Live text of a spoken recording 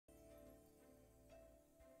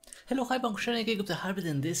Hello, hi, I'm Cryptic Hybrid,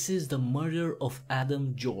 and this is the murder of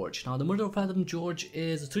Adam George. Now, the murder of Adam George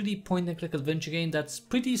is a 3D point-and-click adventure game that's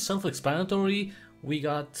pretty self-explanatory. We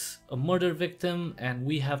got a murder victim, and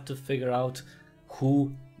we have to figure out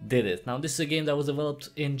who did it. Now, this is a game that was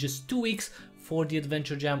developed in just 2 weeks for the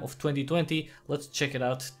Adventure Jam of 2020. Let's check it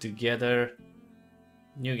out together.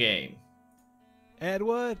 New game.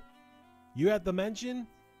 Edward, you at the mansion?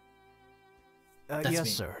 Yes, me.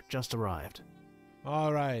 sir. Just arrived.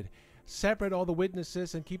 All right. Separate all the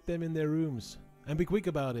witnesses and keep them in their rooms. And be quick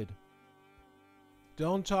about it.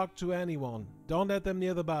 Don't talk to anyone. Don't let them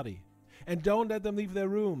near the body. And don't let them leave their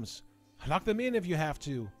rooms. Lock them in if you have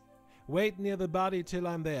to. Wait near the body till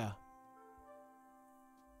I'm there.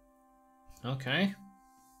 Okay.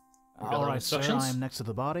 All right, sir. I am next to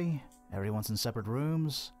the body. Everyone's in separate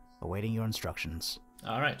rooms, awaiting your instructions.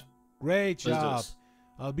 All right. Great Let's do job. this.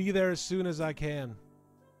 I'll be there as soon as I can.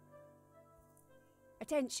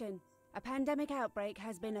 Attention! A pandemic outbreak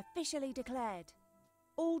has been officially declared.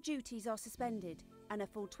 All duties are suspended and a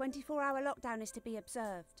full 24-hour lockdown is to be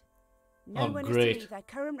observed. No one is to leave their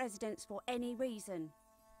current residence for any reason.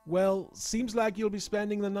 Well, seems like you'll be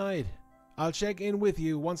spending the night. I'll check in with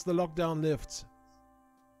you once the lockdown lifts.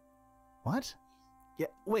 What? Yeah,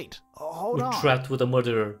 wait. Hold on. We're trapped with a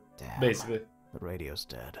murderer, Damn. basically. The radio's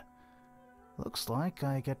dead. Looks like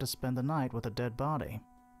I get to spend the night with a dead body.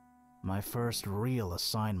 My first real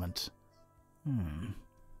assignment.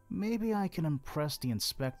 Maybe I can impress the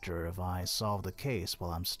inspector if I solve the case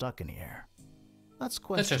while I'm stuck in here. Let's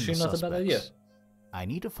question That's actually the not a bad idea. suspects. I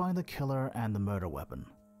need to find the killer and the murder weapon.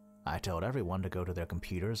 I told everyone to go to their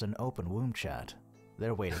computers and open womb chat.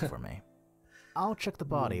 They're waiting for me. I'll check the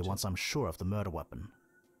body once I'm sure of the murder weapon.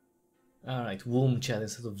 Alright, womb chat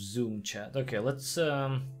instead of Zoom chat. Okay, let's,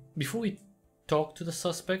 before we talk to the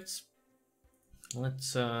suspects,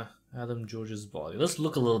 let's, Adam George's body. Let's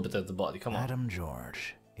look a little bit at the body, come on. Adam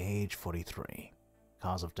George, age 43.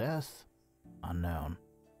 Cause of death? Unknown.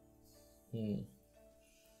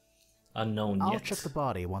 Unknown I'll yet. check the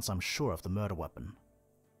body once I'm sure of the murder weapon.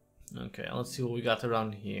 Okay, let's see what we got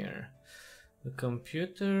around here. The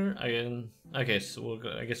computer, again. Okay, so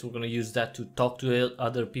I guess we're gonna use that to talk to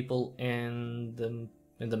other people in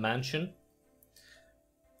the mansion.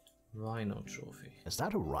 Rhino trophy. Is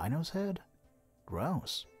that a rhino's head?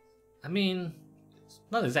 Gross. I mean, it's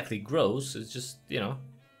not exactly gross. It's just, you know.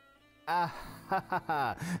 Ah, ha ha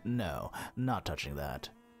ha. No, not touching that.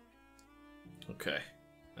 Okay.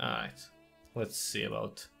 Alright. Let's see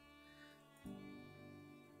about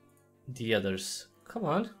the others. Come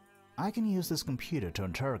on. I can use this computer to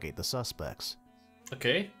interrogate the suspects.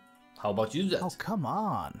 Okay. How about you do that? Oh, come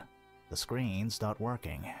on. The screen's not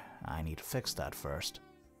working. I need to fix that first.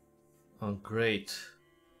 Oh, great.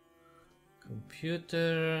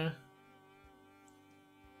 Computer.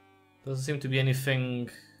 Doesn't seem to be anything.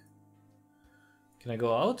 Can I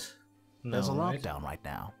go out? No, There's a right? lockdown right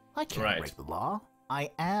now. I can't break the law. I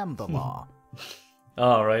am the law.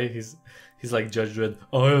 Alright, he's like Judge Dredd.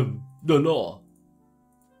 I am the law.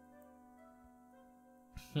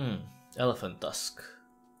 Elephant tusk.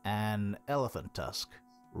 An elephant tusk.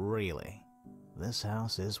 Really? This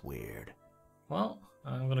house is weird. Well,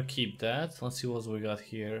 I'm gonna keep that. Let's see what we got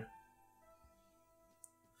here.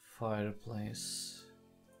 Fireplace.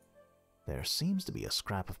 There seems to be a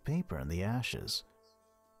scrap of paper in the ashes.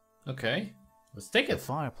 Okay, let's take The it.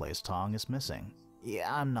 fireplace tong is missing.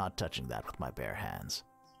 Yeah, I'm not touching that with my bare hands.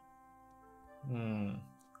 Can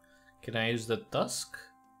I use the tusk?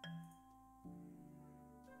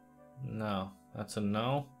 No, that's a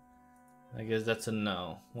no. I guess that's a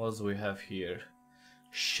no. What else do we have here?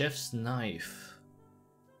 Chef's knife.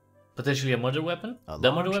 Potentially a murder weapon? A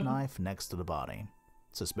The murder large weapon? knife next to the body.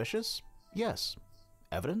 Suspicious? Yes.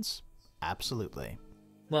 Evidence? Absolutely.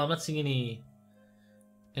 Well, I'm not seeing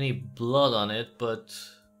any blood on it, but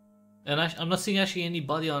I'm not seeing actually any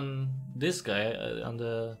body on this guy, on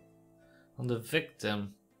the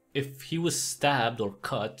victim. If he was stabbed or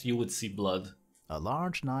cut, you would see blood. A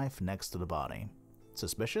large knife next to the body.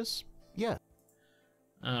 Suspicious? Yes.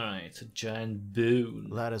 Alright, a giant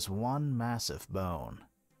bone. That is one massive bone.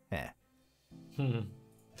 Eh.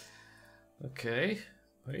 Okay,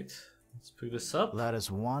 wait, let's pick this up. That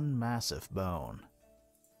is one massive bone.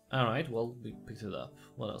 Alright, well, we picked it up.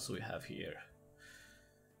 What else do we have here?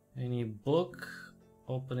 Any book?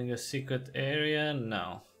 Opening a secret area?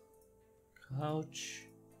 No. Couch?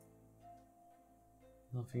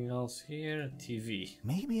 Nothing else here. TV.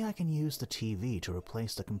 Maybe I can use the TV to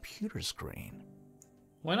replace the computer screen.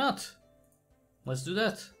 Why not? Let's do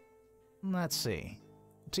that. Let's see.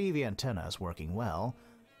 TV antenna is working well.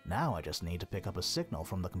 Now I just need to pick up a signal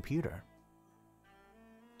from the computer.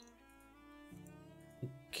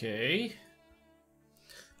 Okay.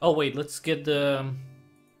 Oh wait, let's get the...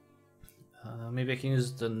 maybe I can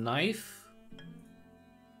use the knife.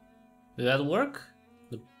 Did that work?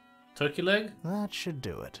 The turkey leg? That should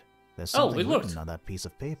do it. There's Oh, something it worked. written on that piece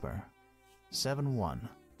of paper. 7-1,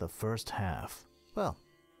 the first half. Well,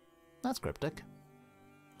 that's cryptic.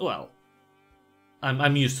 Well,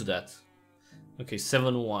 I'm used to that. Okay,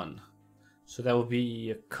 7-1. So that would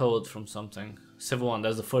be a code from something. 7-1,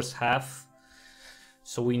 that's the first half.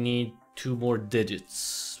 So we need 2 more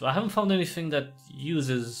digits. I haven't found anything that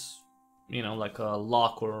uses, you know, like a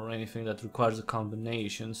lock or anything that requires a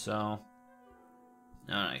combination, so...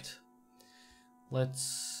 Alright.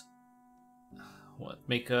 Let's... What?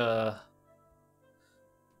 Make a...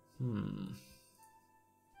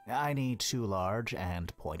 I need 2 large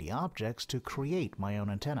and pointy objects to create my own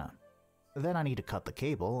antenna. Then I need to cut the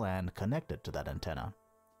cable and connect it to that antenna.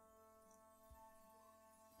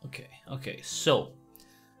 Okay, so...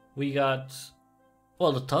 We got...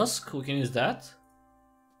 Well, the tusk, we can use that.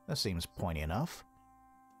 That seems pointy enough.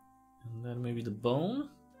 And then maybe the bone?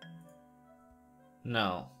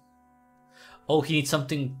 No. Oh, he needs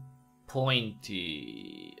something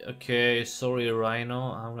pointy. Okay, sorry, Rhino.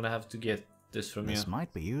 I'm gonna have to get this from you. This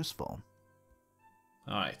might be useful.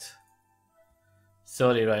 Alright.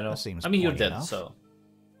 Sorry, Rhino. That seems I mean, you're pointy dead, enough. so...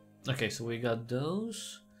 Okay, so we got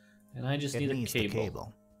those. And I just It need a needs cable. the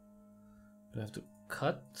cable. Do I have to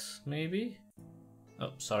cut, maybe?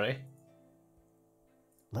 Oh, sorry.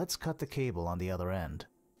 Let's cut the cable on the other end.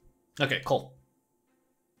 Okay, cool.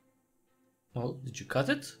 Well, did you cut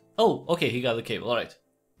it? Oh, okay, he got the cable, alright.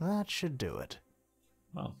 That should do it.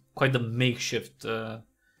 Well, quite the makeshift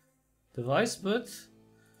device, but...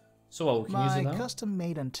 So what, we can use it My now?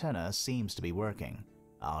 custom-made antenna seems to be working.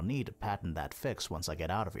 I'll need to patent that fix once I get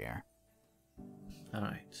out of here.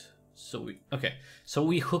 Alright. So we... Okay. So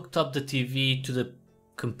we hooked up the TV to the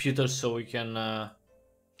computer so we can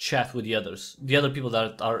chat with the others. The other people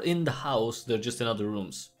that are in the house, they're just in other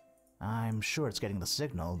rooms. I'm sure it's getting the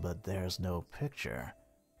signal, but there's no picture.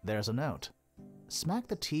 There's a note. Smack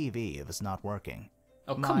the TV if it's not working.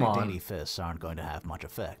 Oh, come My on. dainty fists aren't going to have much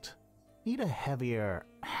effect. Need a heavier,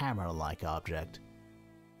 hammer-like object.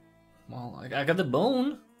 Well, I got the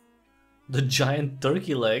bone. The giant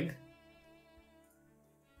turkey leg.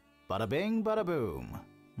 Bada bing, bada boom.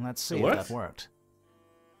 Let's see It if worked? that worked.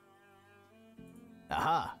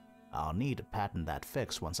 Aha! I'll need to patent that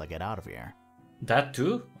fix once I get out of here. That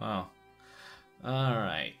too? Oh.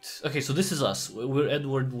 Alright. Okay, so this is us. We're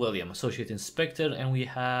Edward William, Associate Inspector, and we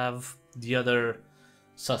have the other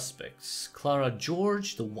suspects. Clara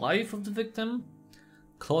George, the wife of the victim.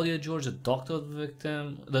 Claudia George, the doctor of the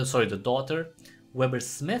victim. The daughter. Weber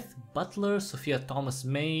Smith, butler. Sophia Thomas,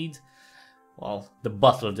 maid. Well, the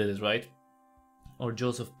butler did it, right? Or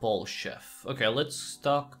Joseph Paul, chef. Okay, let's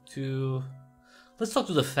talk to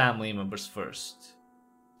the family members first.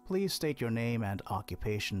 Please state your name and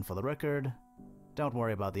occupation for the record. Don't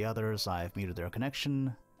worry about the others, I've muted their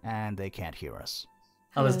connection, and they can't hear us.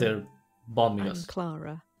 Unless Hello. they're bombing I'm us.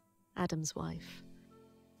 Clara, Adam's wife.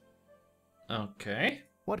 Okay.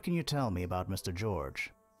 What can you tell me about Mr.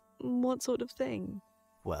 George? What sort of thing?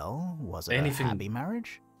 Well, was it Anything- a happy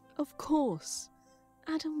marriage? Of course.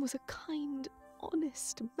 Adam was a kind,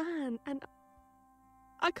 honest man, and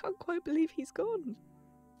I can't quite believe he's gone.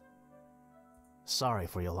 Sorry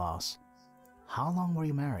for your loss. How long were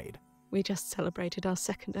you married? We just celebrated our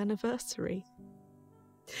 2nd anniversary.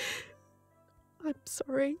 I'm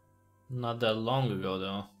sorry. Not that long ago,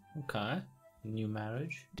 though. Okay. New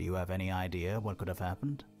marriage. Do you have any idea what could have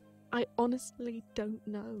happened? I honestly don't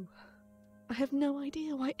know. I have no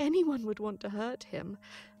idea why anyone would want to hurt him.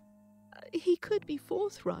 He could be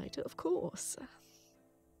forthright, of course.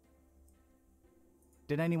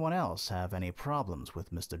 Did anyone else have any problems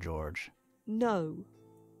with Mr. George? No.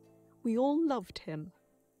 We all loved him.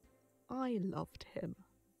 I loved him.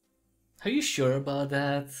 Are you sure about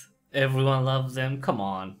that? Everyone loves them? Come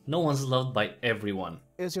on. No one's loved by everyone.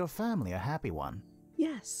 Is your family a happy one?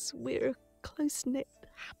 Yes, we're a close-knit,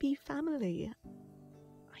 happy family.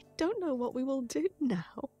 I don't know what we will do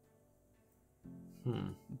now.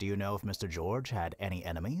 Do you know if Mr. George had any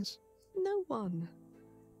enemies? No one.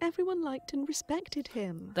 Everyone liked and respected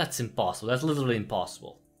him. That's impossible. That's literally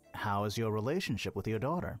impossible. How is your relationship with your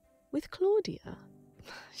daughter? With Claudia,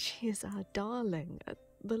 she is our darling,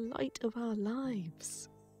 the light of our lives.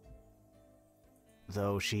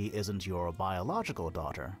 Though she isn't your biological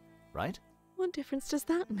daughter, right? What difference does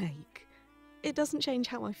that make? It doesn't change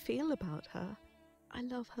how I feel about her. I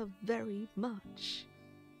love her very much.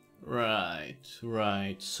 Right.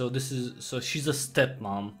 So she's a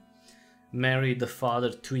stepmom. married the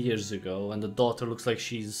father 2 years ago, and the daughter looks like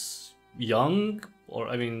she's young, or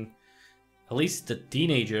I mean, at least a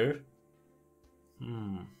teenager.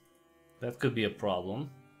 That could be a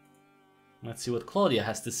problem. Let's see what Claudia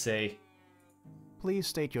has to say. Please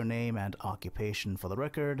state your name and occupation for the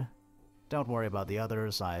record. Don't worry about the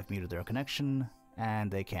others, I've muted their connection,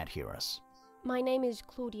 and they can't hear us. My name is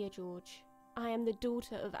Claudia George. I am the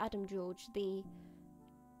daughter of Adam George, the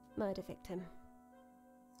murder victim.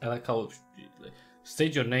 I like how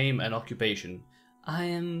state your name and occupation. I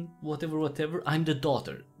am whatever, I'm the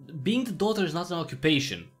daughter. Being the daughter is not an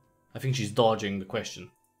occupation. I think she's dodging the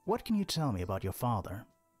question. What can you tell me about your father?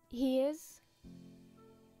 He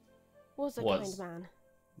was a kind man.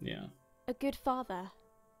 Yeah. A good father.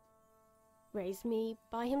 Raised me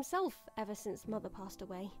by himself ever since mother passed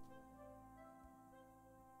away.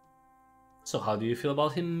 So how do you feel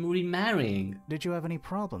about him remarrying? Did you have any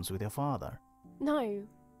problems with your father? No.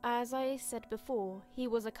 As I said before, he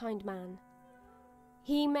was a kind man.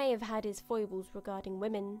 He may have had his foibles regarding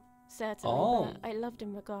women, certainly, but I loved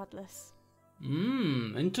him regardless.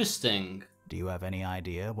 Interesting. Do you have any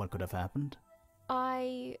idea what could have happened?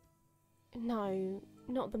 No,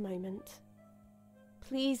 not at the moment.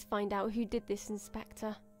 Please find out who did this,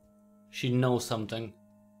 Inspector. She knows something.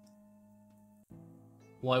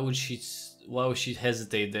 Why would she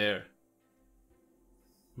hesitate there?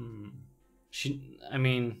 I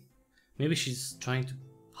mean, maybe she's trying to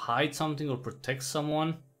hide something or protect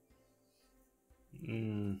someone?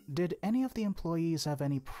 Did any of the employees have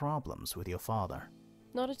any problems with your father?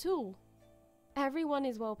 Not at all. Everyone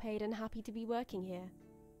is well paid and happy to be working here.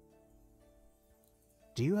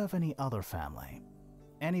 Do you have any other family?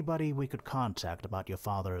 Anybody we could contact about your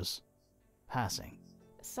father's passing?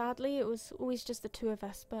 Sadly, it was always just the two of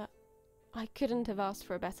us, but I couldn't have asked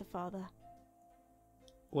for a better father.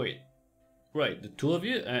 Wait, right, the two of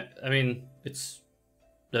you? I mean,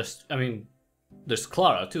 there's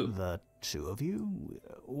Clara too. The two of you?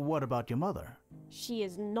 What about your mother? She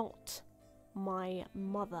is not my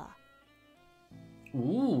mother.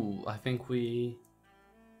 Ooh, I think we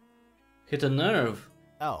hit a nerve.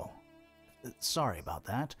 Oh, sorry about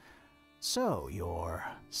that. So, your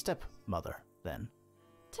stepmother, then?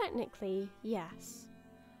 Technically, yes.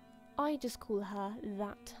 I just call her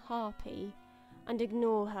that harpy and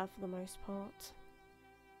ignore her for the most part.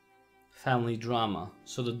 Family drama.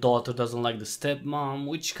 So the daughter doesn't like the stepmom,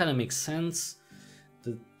 which kind of makes sense.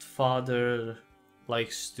 The father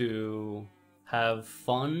likes to have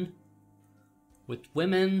fun with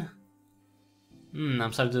women.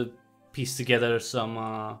 I'm starting to piece together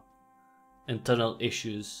some internal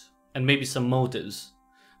issues and maybe some motives.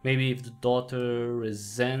 Maybe if the daughter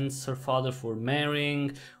resents her father for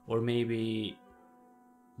marrying, or maybe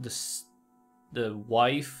the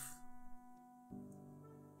wife,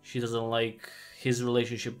 she doesn't like his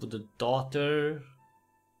relationship with the daughter.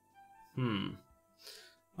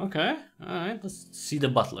 Okay, alright, let's see the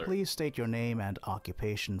butler. Please state your name and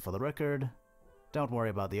occupation for the record. Don't worry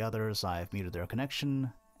about the others, I've muted their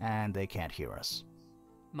connection, and they can't hear us.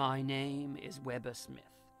 My name is Weber Smith.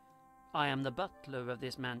 I am the butler of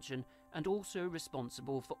this mansion and also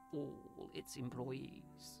responsible for all its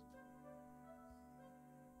employees.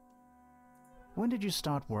 When did you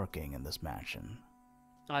start working in this mansion?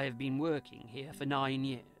 I have been working here for 9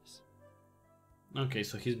 years. Okay,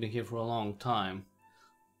 so he's been here for a long time.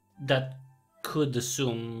 That could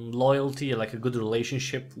assume loyalty, like a good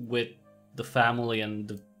relationship with the family and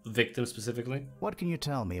the victim specifically. What can you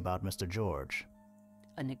tell me about Mr. George?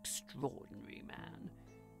 An extraordinary man.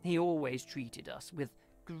 He always treated us with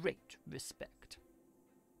great respect.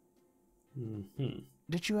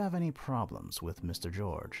 Did you have any problems with Mr.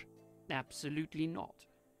 George? Absolutely not.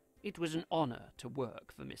 It was an honor to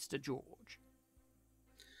work for Mr. George.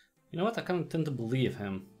 You know what? I kind of tend to believe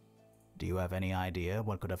him. Do you have any idea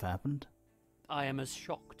what could have happened? I am as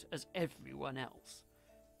shocked as everyone else.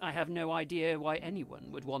 I have no idea why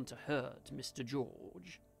anyone would want to hurt Mr.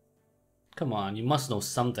 George. Come on, you must know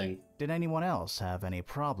something. Did anyone else have any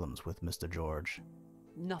problems with Mr. George?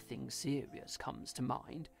 Nothing serious comes to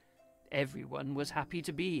mind. Everyone was happy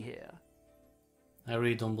to be here. I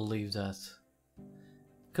really don't believe that.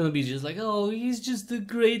 Gonna be just like, oh, he's just the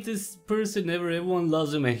greatest person ever, everyone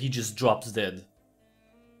loves him, and he just drops dead.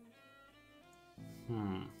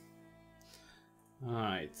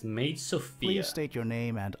 Alright, Maid Sophia. Please state your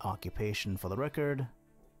name and occupation for the record.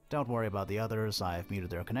 Don't worry about the others, I've muted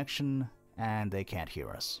their connection, and they can't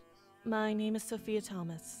hear us. My name is Sophia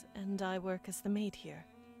Thomas, and I work as the maid here.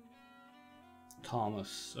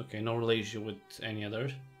 Thomas. Okay, no relation with any other.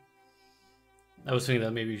 I was thinking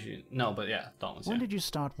that maybe she... No, but yeah, Thomas. When did you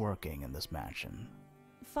start working in this mansion?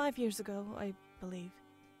 5 years ago, I believe.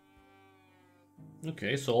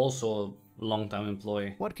 Okay, so also a long-time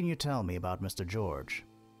employee. What can you tell me about Mr. George?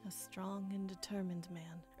 A strong and determined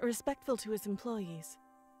man, respectful to his employees.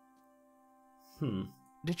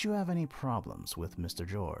 Did you have any problems with Mr.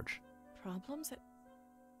 George? Problems?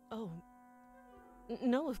 Oh,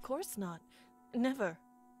 no, of course not. Never.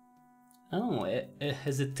 Oh, a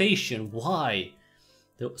hesitation. Why?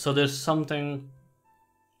 So there's something...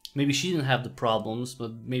 Maybe she didn't have the problems,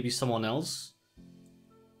 but maybe someone else?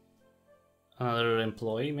 Another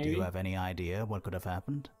employee, maybe? Do you have any idea what could have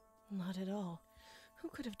happened? Not at all. Who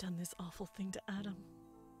could have done this awful thing to Adam?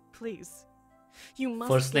 Please, you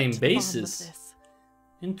must First name get to the bottom basis. of this.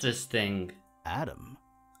 Interesting. Adam?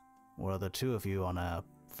 Were the two of you on a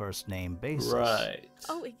first name basis? Right.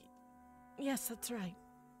 Oh, yes, that's right.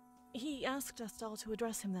 He asked us all to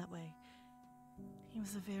address him that way. He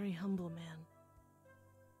was a very humble man.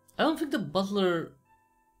 I don't think the butler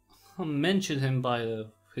mentioned him by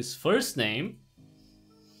his first name.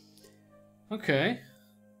 Okay.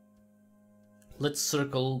 Let's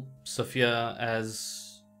circle Sophia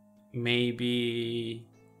as maybe,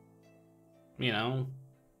 you know,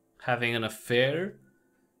 having an affair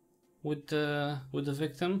with the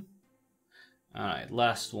victim. Alright,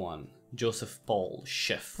 last one. Joseph Paul,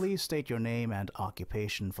 chef. Please state your name and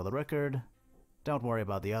occupation for the record. Don't worry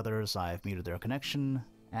about the others, I've muted their connection,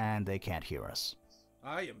 and they can't hear us.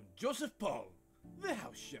 I am Joseph Paul, the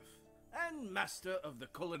house chef, and master of the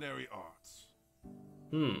culinary arts.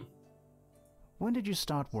 When did you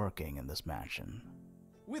start working in this mansion?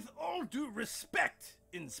 With all due respect,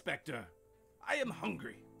 Inspector, I am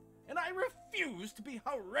hungry, and I refuse to be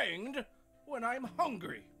harangued when I'm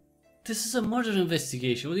hungry. This is a murder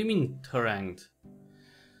investigation. What do you mean, harangued?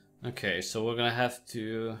 Okay, so we're gonna have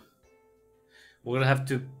to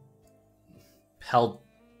help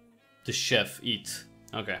the chef eat.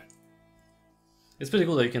 Okay. It's pretty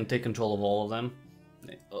cool that you can take control of all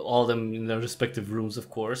of them in their respective rooms, of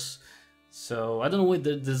course. So I don't know why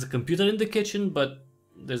there's a computer in the kitchen, but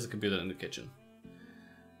there's a computer in the kitchen.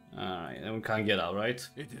 Alright, and we can't get out, right?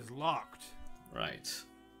 It is locked. Right.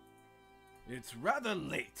 It's rather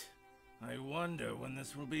late. I wonder when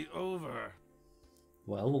this will be over.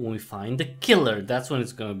 Well, when we find the killer, that's when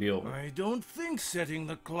it's gonna be over. I don't think setting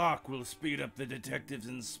the clock will speed up the detective's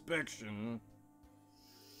inspection.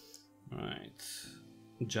 Right.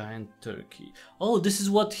 Giant turkey. Oh, this is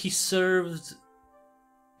what he served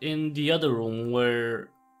in the other room where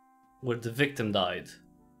the victim died.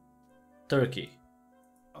 Turkey.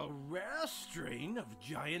 A rare strain of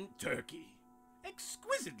giant turkey.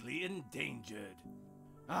 Exquisitely endangered.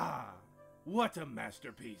 Ah, what a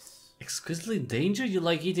masterpiece. Exquisitely endangered? You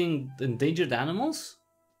like eating endangered animals?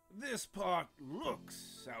 This part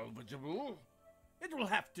looks salvageable. It will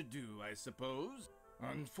have to do, I suppose.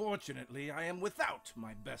 Unfortunately, I am without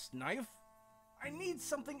my best knife. I need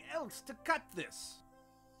something else to cut this.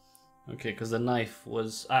 Okay, because the knife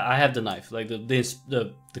was... I have the knife. Like,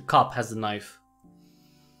 the cop has the knife.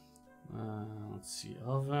 Let's see.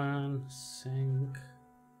 Oven, sink...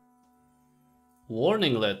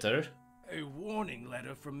 Warning letter? A warning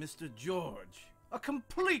letter from Mr. George. A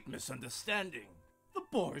complete misunderstanding. The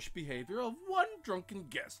boorish behavior of one drunken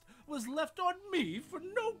guest was left on me for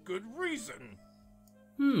no good reason.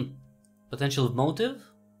 Potential motive?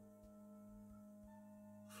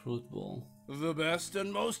 Fruit bowl. The best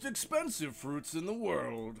and most expensive fruits in the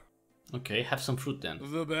world. Okay, have some fruit then.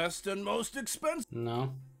 The best and most expensive...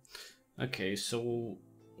 No. Okay, so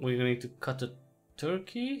we're gonna need to cut a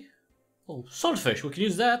turkey? Oh, swordfish, we can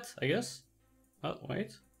use that, I guess. Oh,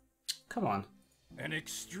 wait. Come on. An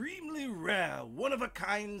extremely rare,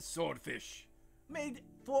 one-of-a-kind swordfish. Made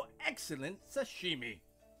for excellent sashimi.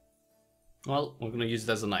 Well, we're gonna use it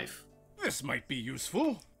as a knife. This might be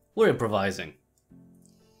useful. We're improvising.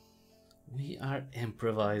 We are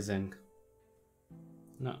improvising.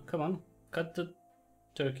 No, come on. Cut the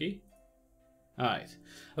turkey. Alright.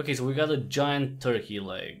 Okay, so we got a giant turkey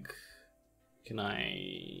leg. Can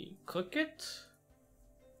I cook it?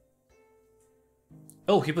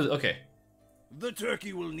 Oh, he put it. Okay. The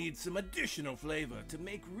turkey will need some additional flavor to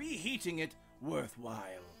make reheating it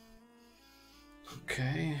worthwhile.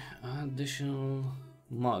 Okay, additional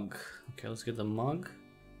mug. Okay, let's get the mug.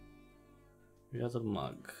 We got the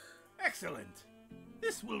mug. Excellent.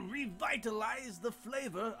 This will revitalize the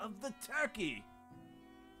flavor of the turkey.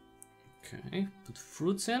 Okay, put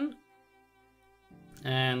fruits in.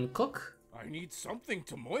 And cook. I need something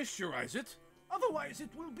to moisturize it. Otherwise, it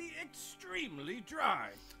will be extremely dry.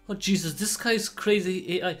 Oh, Jesus, this guy's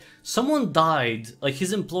crazy AI. Someone died. Like,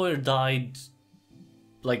 his employer died,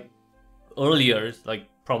 like, earlier. Like,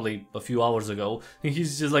 probably a few hours ago. And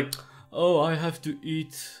he's just like, oh, I have to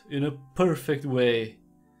eat in a perfect way.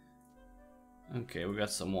 Okay, we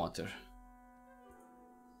got some water.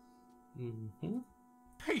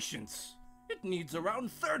 Patience. It needs around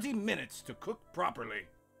 30 minutes to cook properly.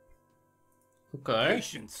 Okay.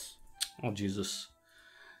 Patience. Oh, Jesus.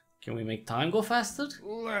 Can we make time go faster?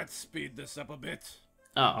 Let's speed this up a bit.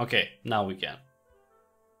 Oh, okay. Now we can.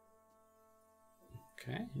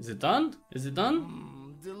 Okay. Is it done? Is it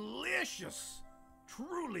done? Delicious.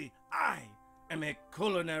 Truly, I am a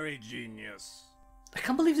culinary genius. I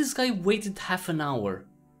can't believe this guy waited half an hour.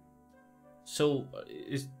 So,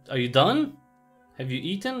 are you done? Have you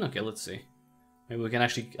eaten? Okay, let's see. Maybe we can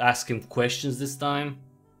actually ask him questions this time.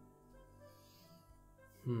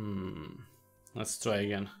 Let's try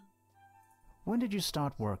again. When did you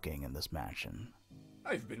start working in this mansion?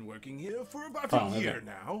 I've been working here for about a year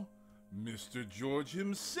now. Mr. George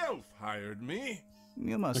himself hired me.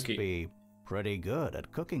 You must be pretty good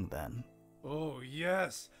at cooking then. Oh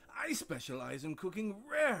yes, I specialize in cooking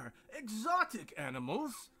rare, exotic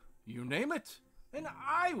animals. You name it, and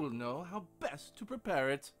I will know how best to prepare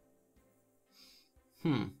it.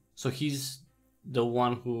 So he's the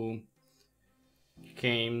one who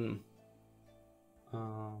came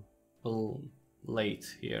a little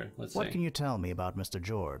late here, let's say. What can you tell me about Mr.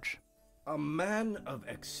 George? A man of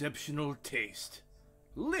exceptional taste.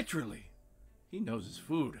 Literally. He knows his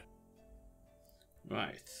food.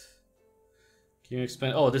 Right. Can you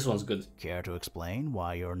explain? Oh, this one's good. Care to explain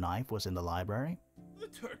why your knife was in the library? The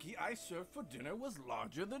turkey I served for dinner was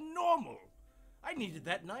larger than normal. I needed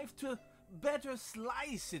that knife to better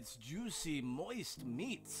slice its juicy, moist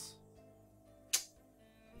meats.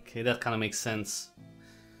 Okay, that kind of makes sense.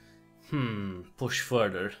 Push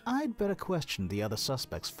further. I'd better question the other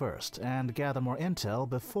suspects first and gather more intel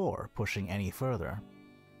before pushing any further.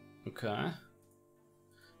 Okay.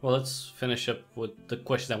 Well, let's finish up with the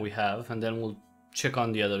question that we have, and then we'll check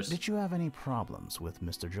on the others. Did you have any problems with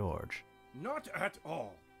Mr. George? Not at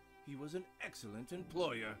all. He was an excellent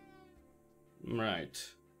employer. Right.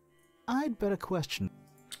 I'd better question...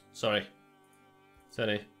 Sorry.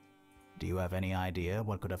 Do you have any idea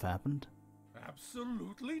what could have happened?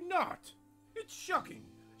 Absolutely not. It's shocking.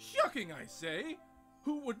 Shocking, I say.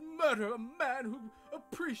 Who would murder a man who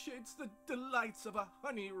appreciates the delights of a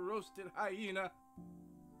honey-roasted hyena?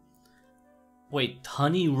 Wait,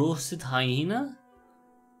 honey-roasted hyena?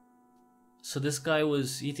 So this guy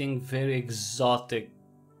was eating very exotic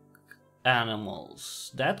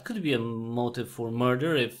animals. That could be a motive for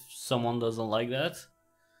murder if someone doesn't like that.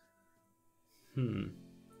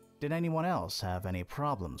 Did anyone else have any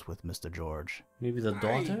problems with Mr. George? Maybe the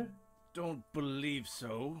daughter? I don't believe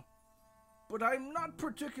so. But I'm not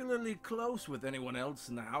particularly close with anyone else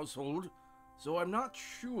in the household, so I'm not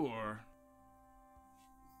sure.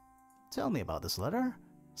 Tell me about this letter.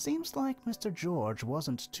 Seems like Mr. George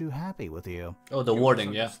wasn't too happy with you. Oh, the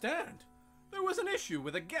wording, yeah. Understand. There was an issue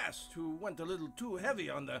with a guest who went a little too heavy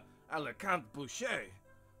on the Alicante boucher.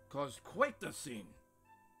 Caused quite the scene.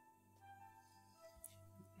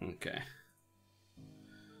 Okay.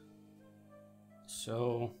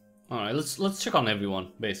 So, alright, let's check on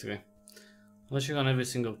everyone, basically. Let's check on every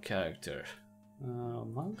single character.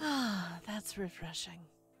 Ah, that's refreshing.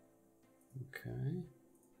 Okay.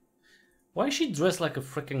 Why is she dressed like a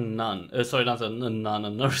freaking nun? Sorry, not a nun, a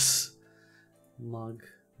nurse. Mug.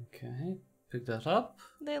 Okay, pick that up.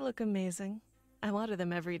 They look amazing. I water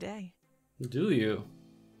them every day. Do you?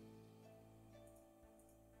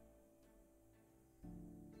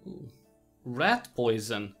 Ooh. Rat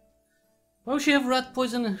poison. Why would she have rat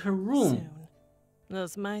poison in her room? Soon.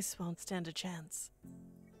 Those mice won't stand a chance.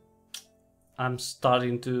 I'm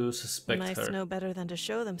starting to suspect Mice her. know better than to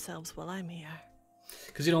show themselves while I'm here.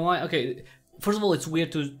 Because you know why? Okay, first of all, it's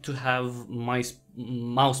weird to have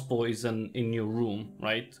mouse poison in your room,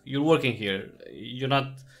 right? You're working here. You're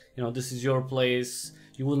not, this is your place.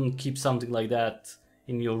 You wouldn't keep something like that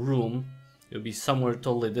in your room. It would be somewhere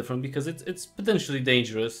totally different because it's potentially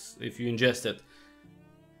dangerous if you ingest it.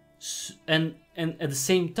 And at the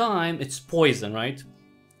same time, it's poison, right?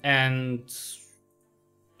 And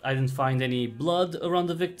I didn't find any blood around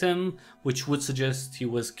the victim, which would suggest he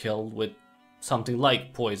was killed with something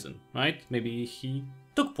like poison, right? Maybe he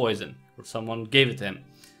took poison or someone gave it to him.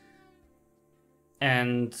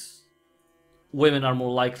 And women are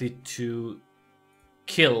more likely to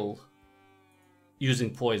kill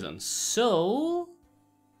using poison. So,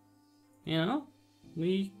 I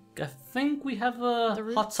think we have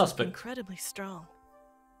a hot suspect. Incredibly strong.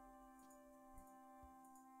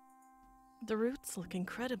 The roots look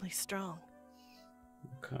incredibly strong.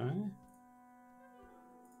 Okay.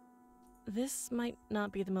 This might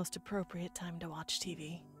not be the most appropriate time to watch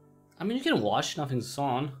TV. I mean, you can watch, nothing's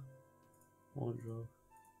on. Wardrobe.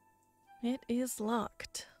 It is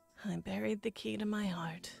locked. I buried the key to my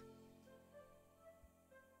heart.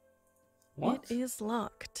 What? It is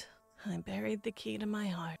locked. I buried the key to my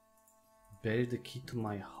heart. Buried the key to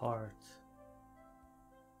my heart.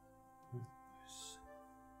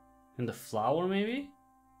 In the flower, maybe?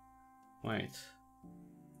 Wait.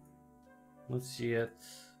 Let's see it.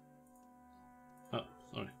 Oh,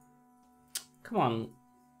 sorry. Come on.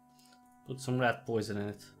 Put some rat poison in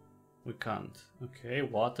it. We can't. Okay,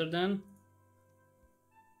 water then.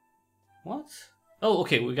 What? Oh,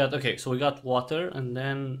 okay, so we got water and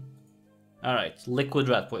then... Alright, liquid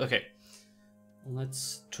rat poison. Okay.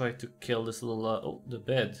 Let's try to kill this little... oh, the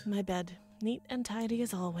bed. My bed. Neat and tidy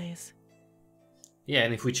as always. Yeah,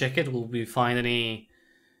 and if we check it, will we find any...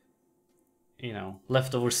 you know,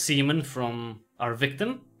 leftover semen from our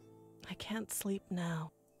victim? I can't sleep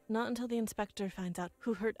now. Not until the inspector finds out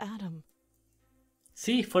who hurt Adam.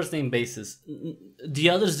 See, first name basis. The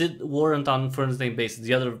others weren't on first name basis,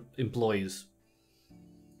 the other employees.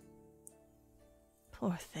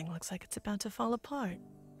 Poor thing, looks like it's about to fall apart.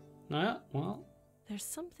 Yeah, well. There's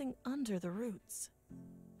something under the roots.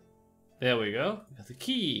 There we go. Got the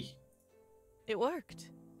key. It worked.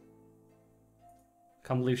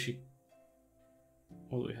 Can't believe she...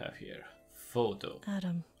 What do we have here? Photo.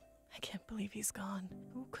 Adam. I can't believe he's gone.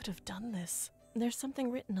 Who could have done this? There's something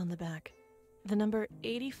written on the back. The number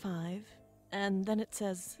 85, and then it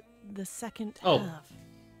says the second half.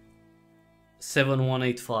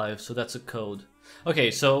 7185, so that's a code.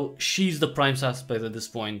 Okay, so she's the prime suspect at this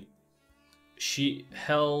point. She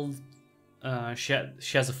held... she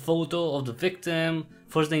has a photo of the victim,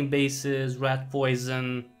 first name basis, rat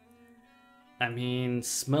poison. I mean,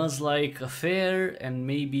 smells like affair, and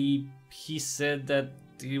maybe he said that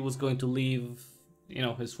he was going to leave, you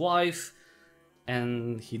know, his wife,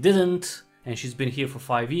 and he didn't, and she's been here for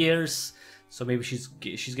 5 years, so maybe she's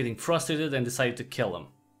getting frustrated and decided to kill him.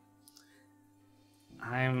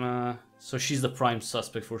 So she's the prime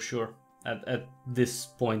suspect for sure at this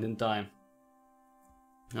point in time.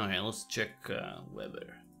 Alright, let's check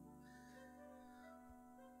Weber.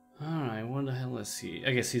 Alright, where the hell is he?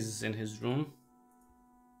 I guess he's in his room.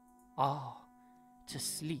 Ah, to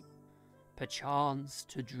sleep, perchance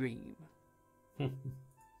to dream.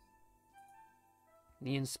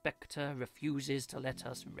 The inspector refuses to let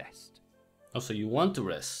us rest. Oh, so you want to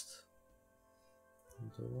rest?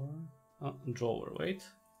 Drawer? Oh, drawer, wait.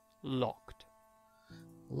 Locked.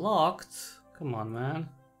 Locked? Come on, man.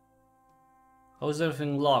 How is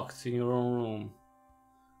everything locked in your own room?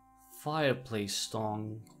 Fireplace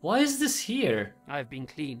stone. Why is this here? I've been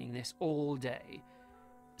cleaning this all day.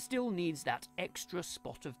 Still needs that extra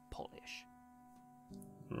spot of polish.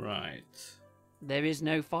 Right. There is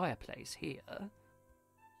no fireplace here.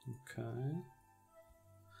 Okay.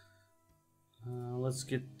 Let's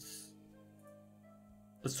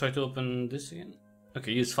try to open this again.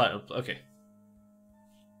 Okay, use fire. Okay.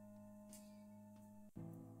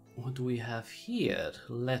 What do we have here?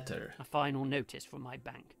 Letter. A final notice from my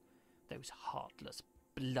bank. Those heartless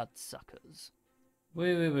bloodsuckers.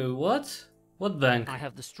 Wait, what? What bank? I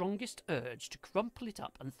have the strongest urge to crumple it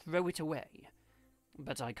up and throw it away.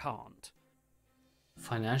 But I can't.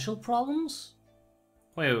 Financial problems?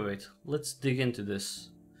 Wait. Let's dig into this.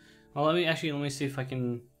 Well, let me see if I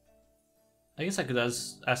can... I guess I could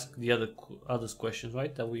ask the others questions,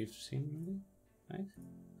 right? That we've seen, right?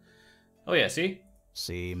 Oh yeah, see?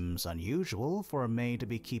 Seems unusual for a maid to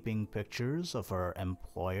be keeping pictures of her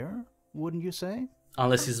employer, wouldn't you say?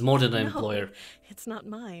 Unless he's more than an employer. It's not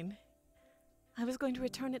mine. I was going to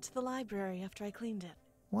return it to the library after I cleaned it.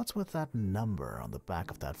 What's with that number on the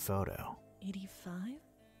back of that photo? 85?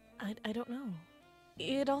 I don't know.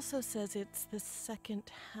 It also says it's the second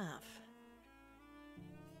half.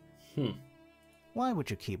 Why would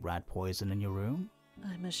you keep rat poison in your room?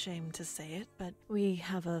 I'm ashamed to say it, but we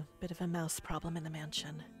have a bit of a mouse problem in the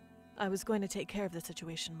mansion. I was going to take care of the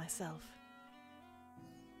situation myself.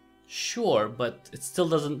 Sure, but it still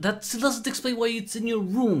doesn't... That still doesn't explain why it's in your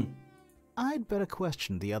room. I'd better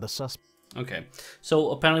question the other suspect. Okay,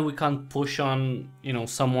 so apparently we can't push on, you know,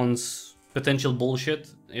 someone's potential bullshit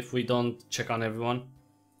if we don't check on everyone.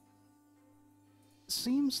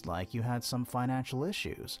 Seems like you had some financial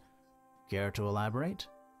issues. Care to elaborate?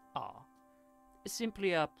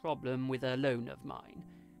 Simply a problem with a loan of mine.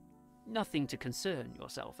 Nothing to concern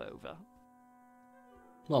yourself over.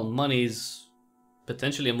 Well, money's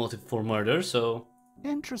potentially a motive for murder, so...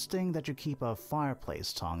 Interesting that you keep a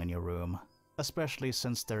fireplace tongue in your room, especially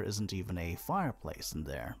since there isn't even a fireplace in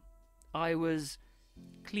there. I was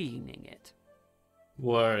cleaning it.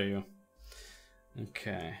 Were you?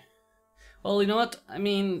 Okay. Well, you know what? I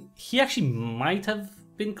mean, he actually might have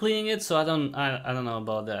been cleaning it, so I don't know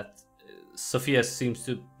about that. Sophia seems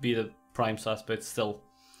to be the prime suspect still.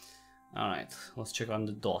 All right, let's check on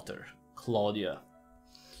the daughter, Claudia.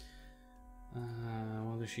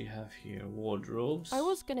 What does she have here? Wardrobes. I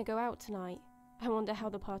was gonna go out tonight. I wonder how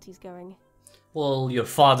the party's going. Well, your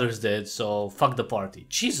father's dead, so fuck the party.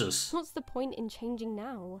 Jesus! What's the point in changing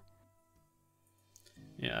now?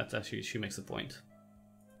 Yeah, that's actually, she makes a point.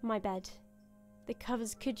 My bed. The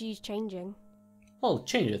covers could use changing. Well,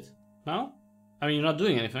 change it. No? I mean, you're not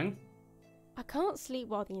doing anything. I can't sleep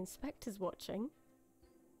while the inspector's watching.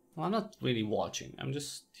 Well, I'm not really watching. I'm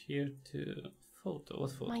just here to... Photo?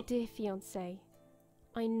 What photo? My dear fiancé,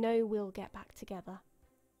 I know we'll get back together.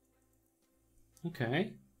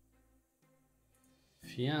 Okay.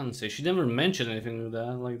 Fiancé. She never mentioned anything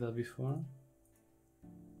like that before.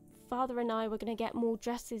 Father and I were going to get more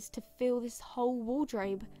dresses to fill this whole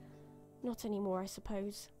wardrobe. Not anymore, I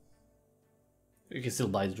suppose. You can still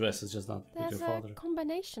buy the dresses, just not with your father. There's a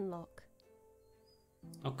combination lock.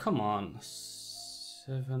 Oh, come on.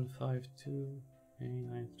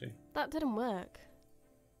 752-893. That didn't work.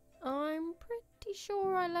 I'm pretty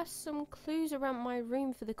sure I left some clues around my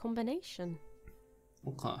room for the combination.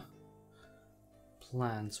 Okay.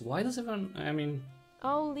 Plants. Why does everyone... I mean...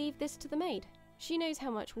 I'll leave this to the maid. She knows how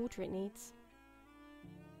much water it needs.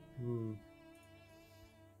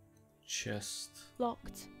 Chest.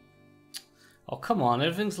 Locked. Oh, come on.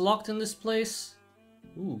 Everything's locked in this place?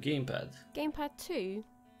 Ooh, gamepad. Gamepad 2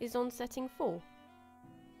 is on setting 4.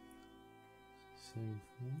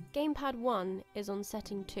 Gamepad 1 is on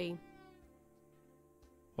setting 2.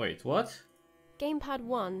 Wait, what? Gamepad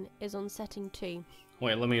 1 is on setting 2.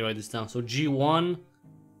 Wait, let me write this down. So G1,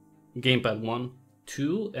 gamepad 1,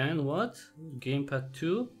 2, and what? Gamepad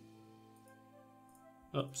 2?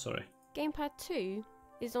 Oh, sorry. Gamepad 2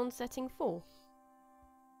 is on setting 4.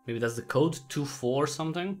 Maybe that's the code? 24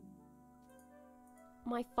 something?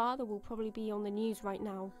 My father will probably be on the news right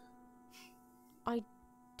now. I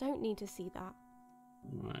don't need to see that.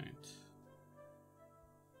 Right.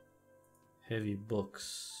 Heavy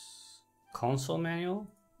books. Console manual?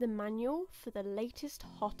 The manual for the latest,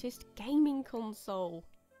 hottest gaming console.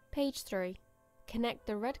 Page 3. Connect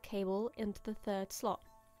the red cable into the third slot.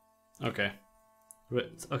 Okay.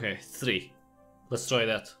 Okay, 3. Let's try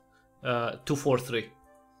that. 243.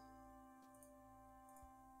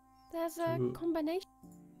 There's a combination.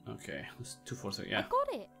 Okay, let's 243, yeah. I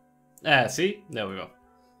got it. Ah, see? There we go.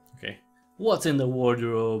 Okay. What's in the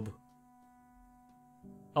wardrobe?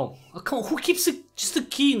 Oh, come on, who keeps just a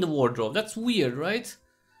key in the wardrobe? That's weird, right?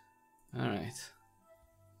 Alright.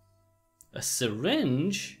 A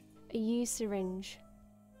syringe? A used syringe.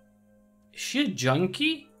 Is she a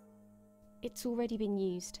junkie? It's already been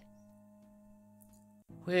used.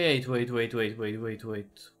 Wait. Okay,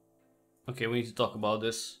 we need to talk about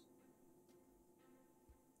this.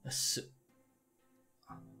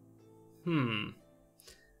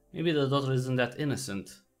 Maybe the daughter isn't that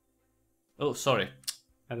innocent. Oh, sorry.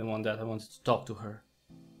 I didn't want that. I wanted to talk to her.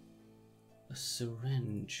 A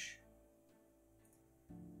syringe.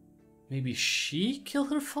 Maybe she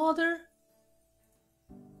killed her father?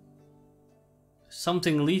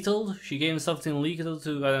 Something lethal? She gave him something lethal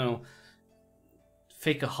to, I don't know,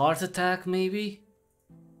 fake a heart attack, maybe?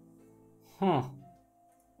 Huh.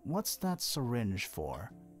 What's that syringe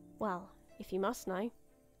for? Well, if you must know,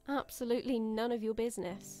 absolutely none of your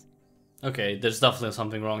business. Okay, there's definitely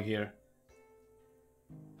something wrong here.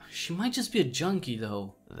 She might just be a junkie,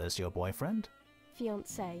 though. This your boyfriend?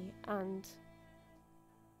 Fiancé, and...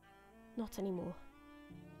 not anymore.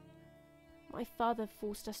 My father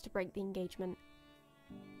forced us to break the engagement.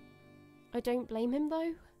 I don't blame him,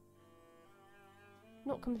 though.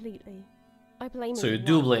 Not completely. I blame him. So you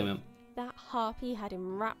do blame him? That harpy had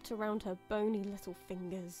him wrapped around her bony little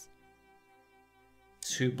fingers.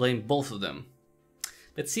 So you blame both of them.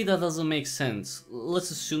 But see, that doesn't make sense.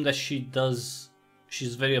 Let's assume that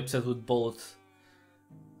she's very upset with both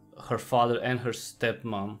her father and her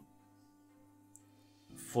stepmom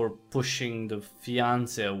for pushing the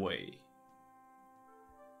fiancé away.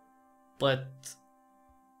 But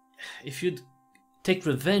if you'd take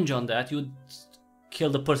revenge on that, you'd kill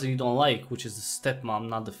the person you don't like, which is the stepmom,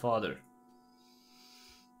 not the father.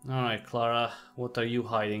 Alright, Clara, what are you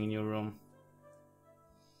hiding in your room?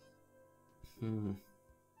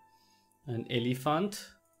 An elephant?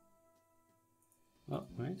 Oh,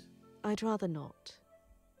 right. I'd rather not.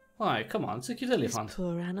 Why? Come on, it's a cute elephant. This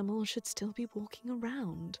poor animal should still be walking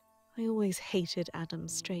around. I always hated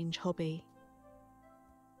Adam's strange hobby.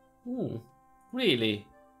 Ooh. Really?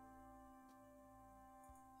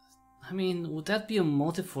 I mean, would that be a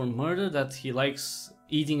motive for murder, that he likes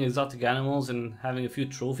eating exotic animals and having a few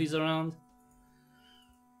trophies around?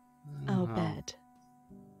 Our bed.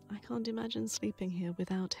 I can't imagine sleeping here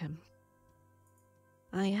without him.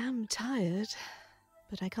 I am tired,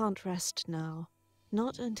 but I can't rest now.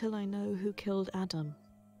 Not until I know who killed Adam.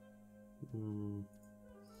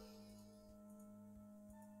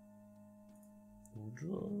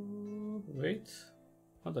 Wait.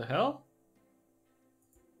 What the hell?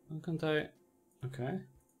 How can't I... Okay.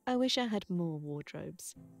 I wish I had more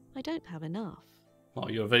wardrobes. I don't have enough. Oh,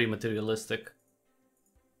 you're very materialistic.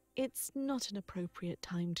 It's not an appropriate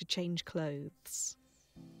time to change clothes.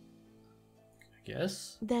 I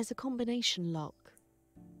guess. There's a combination lock.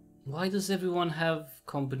 Why does everyone have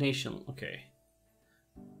combination? Okay.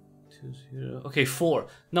 2 0. Okay, 4.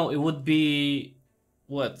 No, it would be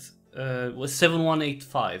what? Was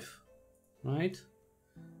 7185, right?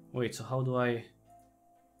 Wait. So how do I?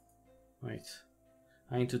 Wait.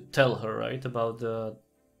 I need to tell her, right, about the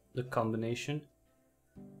combination.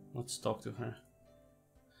 Let's talk to her.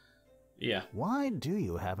 Yeah. Why do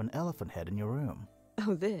you have an elephant head in your room?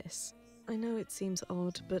 Oh, this. I know it seems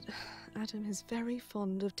odd, but Adam is very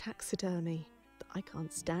fond of taxidermy. I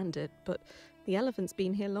can't stand it, but the elephant's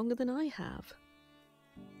been here longer than I have.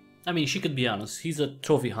 I mean, she could be honest. He's a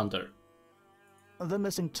trophy hunter. The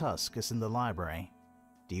missing tusk is in the library.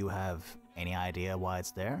 Do you have any idea why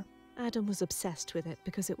it's there? Adam was obsessed with it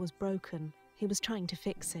because it was broken. He was trying to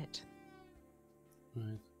fix it.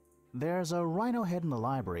 Right. There's a rhino head in the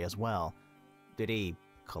library as well. Did he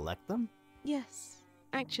collect them? Yes.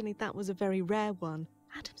 Actually, that was a very rare one.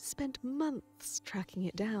 Adam spent months tracking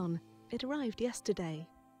it down. It arrived yesterday.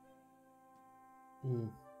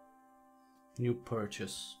 New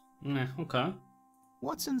purchase. Okay.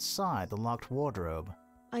 What's inside the locked wardrobe?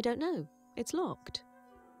 I don't know. It's locked.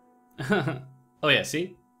 Oh yeah,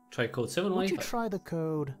 see? Try code 7185. Would you try the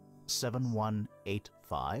code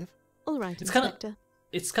 7185? All right, It's Inspector.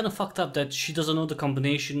 It's kind of fucked up that she doesn't know the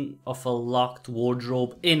combination of a locked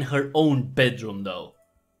wardrobe in her own bedroom, though.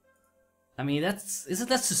 I mean, isn't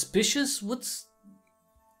that suspicious? Was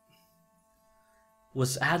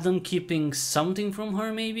Adam keeping something from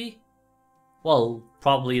her, maybe? Well,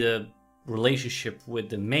 probably the relationship with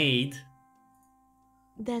the maid.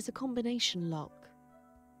 There's a combination lock.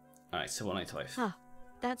 Alright, 7185. Ah,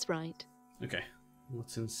 that's right. Okay.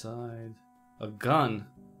 What's inside? A gun.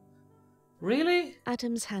 Really?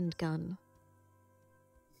 Adam's handgun.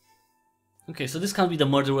 Okay, so this can't be the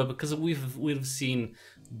murder weapon because we've seen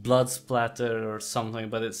blood splatter or something,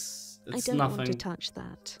 but it's I don't nothing. want to touch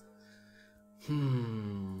that.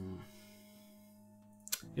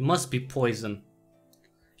 It must be poison.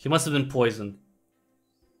 He must have been poisoned.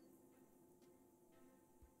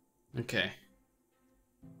 Okay.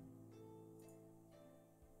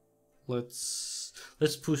 Let's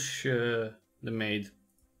push the maid.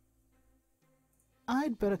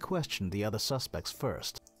 I'd better question the other suspects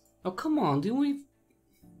first. Oh, come on, didn't we?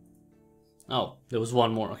 Oh, there was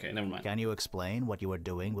one more. Okay, never mind. Can you explain what you were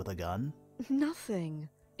doing with a gun? Nothing.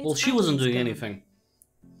 Well, she wasn't doing anything.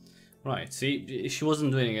 Right, see? She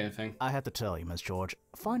wasn't doing anything. I have to tell you, Miss George,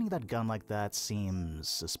 finding that gun like that seems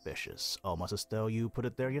suspicious. Almost as though you put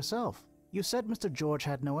it there yourself. You said Mr. George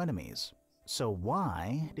had no enemies. So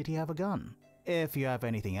why did he have a gun? If you have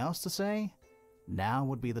anything else to say, now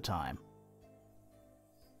would be the time.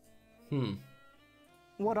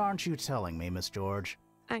 What aren't you telling me, Miss George?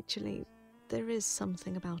 Actually, there is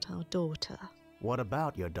something about our daughter. What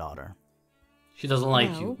about your daughter? She doesn't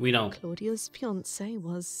like you. We know. Claudia's fiancé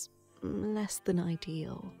was less than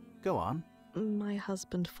ideal. Go on. My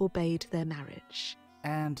husband forbade their marriage.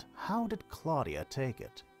 And how did Claudia take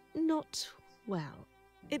it? Not well.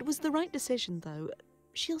 It was the right decision, though.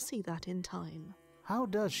 She'll see that in time. How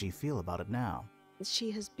does she feel about it now?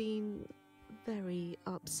 She has been very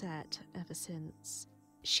upset ever since.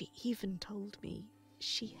 She even told me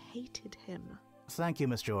she hated him. Thank you,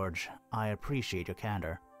 Miss George. I appreciate your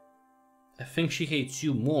candor. I think she hates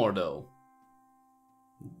you more, though.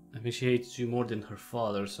 I think she hates you more than her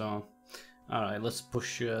father, so... Alright, let's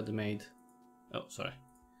push the maid. Oh, sorry.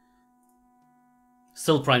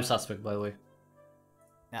 Still prime suspect, by the way.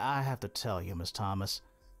 I have to tell you, Miss Thomas,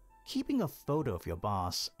 keeping a photo of your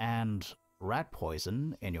boss and rat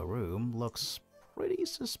poison in your room looks pretty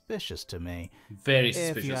suspicious to me. Very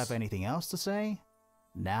suspicious. If you have anything else to say,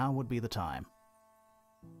 now would be the time.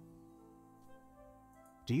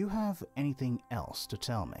 Do you have anything else to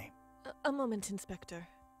tell me? A moment, Inspector.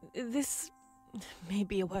 This may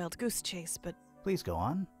be a wild goose chase, but... Please go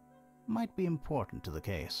on. Might be important to the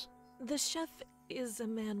case. The chef is a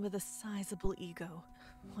man with a sizable ego.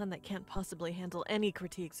 One that can't possibly handle any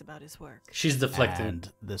critiques about his work. She's deflecting.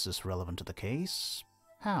 And this is relevant to the case?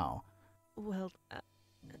 How? Well,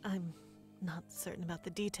 I'm not certain about the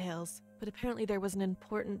details, but apparently there was an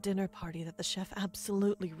important dinner party that the chef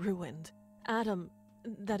absolutely ruined. Adam,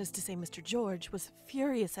 that is to say Mr. George, was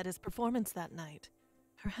furious at his performance that night.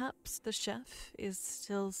 Perhaps the chef is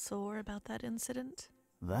still sore about that incident?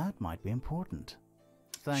 That might be important.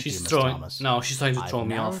 Thank She's you, Miss throwing. Thomas. No, she's trying to throw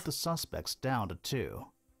me I've off. narrowed the suspects down to 2.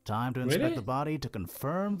 Time to inspect Really? the body to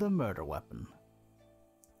confirm the murder weapon.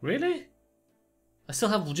 Really? I still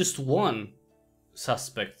have just one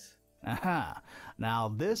suspect. Aha! Now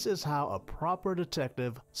this is how a proper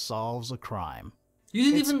detective solves a crime. You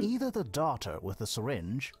didn't It's even. either the daughter with the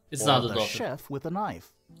syringe It's or not the the daughter. chef with a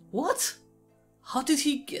knife. What? How did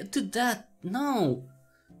he get to that? No.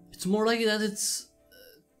 It's more likely that it's.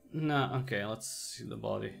 Nah, okay, let's see the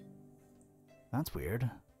body. That's weird.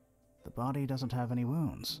 The body doesn't have any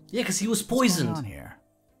wounds. Yeah, because he was What's going poisoned. on here?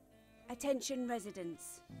 Attention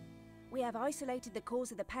residents. We have isolated the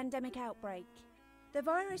cause of the pandemic outbreak. The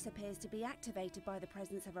virus appears to be activated by the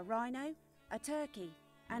presence of a rhino, a turkey,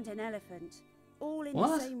 and an elephant, all in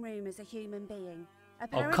What? the same room as a human being.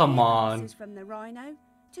 come it on. passes from the rhino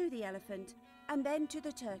to the elephant and then to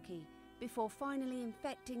the turkey before finally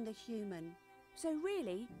infecting the human. So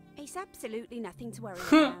really, it's absolutely nothing to worry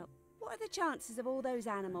about. What are the chances of all those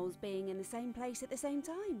animals being in the same place at the same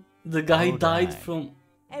time? The guy Oh, died dang. from.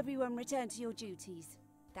 Everyone return to your duties.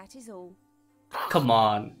 That is all. Come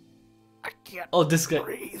on. I can't Oh, this guy.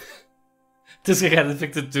 breathe. This guy got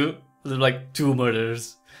infected too. There were like 2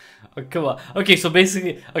 murders. Oh, come on. Okay, so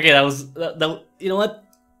basically, okay, that you know what?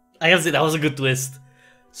 I gotta say that was a good twist.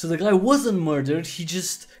 So the guy wasn't murdered. He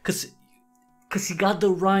just cause he got the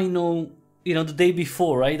rhino, you know, the day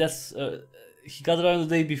before, right? That's he got the rhino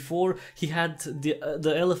the day before. He had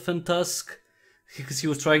the elephant tusk because he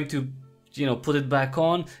was trying to, you know, put it back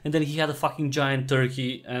on, and then he had a fucking giant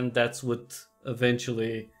turkey, and that's what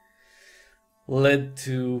eventually led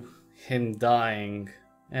to him dying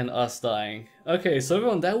and us dying. Okay, so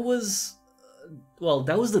everyone, that was well,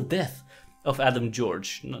 that was the death of Adam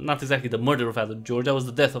George. Not exactly the murder of Adam George, that was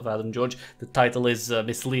the death of Adam George. The title is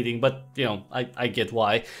misleading, but you know, I get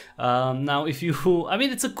why. Now, if you, I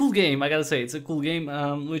mean, it's a cool game, I gotta say, it's a cool game,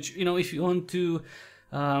 which, you know, if you want to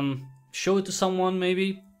show it to someone,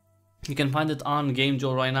 maybe, you can find it on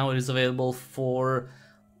GameJolt right now. It is available for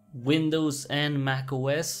Windows and Mac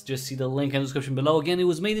OS. Just see the link in the description below. Again, it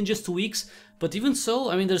was made in just 2 weeks, but even so,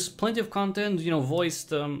 I mean, there's plenty of content, you know,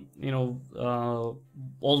 voiced, you know,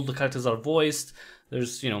 all the characters are voiced.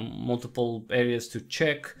 There's, you know, multiple areas to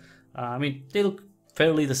check. I mean, they look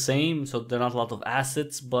fairly the same, so they're not a lot of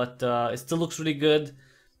assets, but it still looks really good.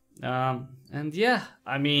 And yeah,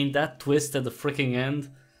 I mean, that twist at the freaking end,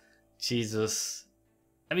 Jesus.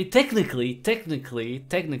 I mean, technically,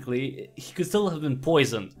 he could still have been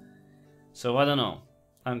poisoned. So I don't know.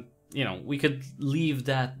 You know, we could leave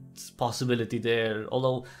that possibility there.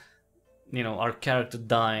 Although, you know, our character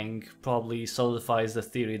dying probably solidifies the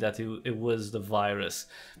theory that it was the virus.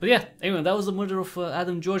 But yeah, anyway, that was the murder of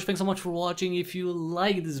Adam George. Thanks so much for watching. If you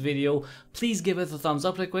like this video, please give it a thumbs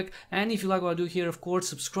up right quick. And if you like what I do here, of course,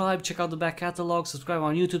 subscribe, check out the back catalog, subscribe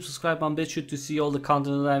on YouTube, subscribe on BitChute to see all the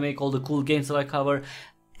content that I make, all the cool games that I cover.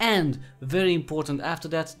 And very important, after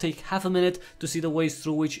that, take half a minute to see the ways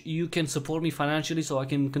through which you can support me financially so I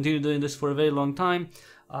can continue doing this for a very long time.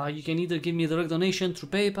 You can either give me a direct donation through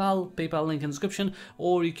PayPal link in the description,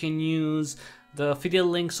 or you can use the affiliate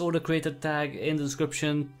links or the creator tag in the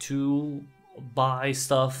description to buy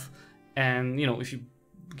stuff. And, you know, if you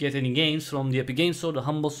get any games from the Epic Games Store, the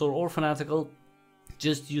Humble Store, or Fanatical,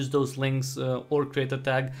 just use those links or creator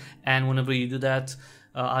tag, and whenever you do that,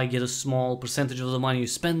 I get a small percentage of the money you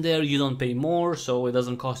spend there. You don't pay more, so it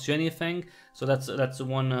doesn't cost you anything. So that's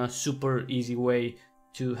one super easy way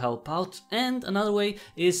to help out. And another way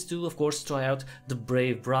is to, of course, try out the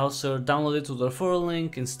Brave browser. Download it with the referral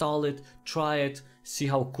link, install it, try it, see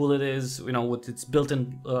how cool it is. You know, with its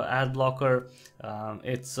built-in ad blocker,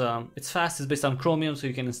 it's fast. It's based on Chromium, so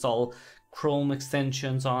you can install Chrome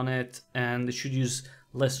extensions on it, and it should use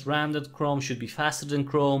less RAM than Chrome. Should be faster than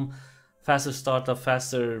Chrome. Faster startup,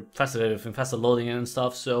 faster everything, faster loading and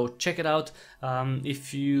stuff. So check it out.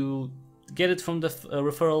 If you get it from the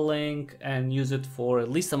referral link and use it for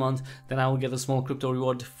at least a month, then I will get a small crypto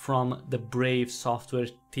reward from the Brave software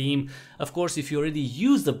team. Of course, if you already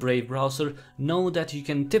use the Brave browser, know that you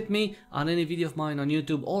can tip me on any video of mine on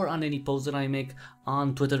YouTube or on any post that I make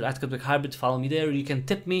on Twitter at cryptichybrid. Follow me there. You can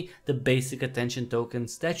tip me the basic attention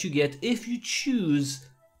tokens that you get if you choose,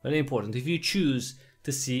 very important, if you choose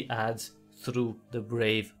to see ads through the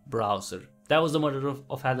Brave browser. That was the murder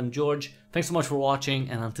of Adam George. Thanks so much for watching,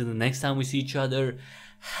 and until the next time we see each other,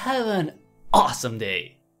 have an awesome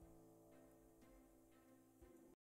day.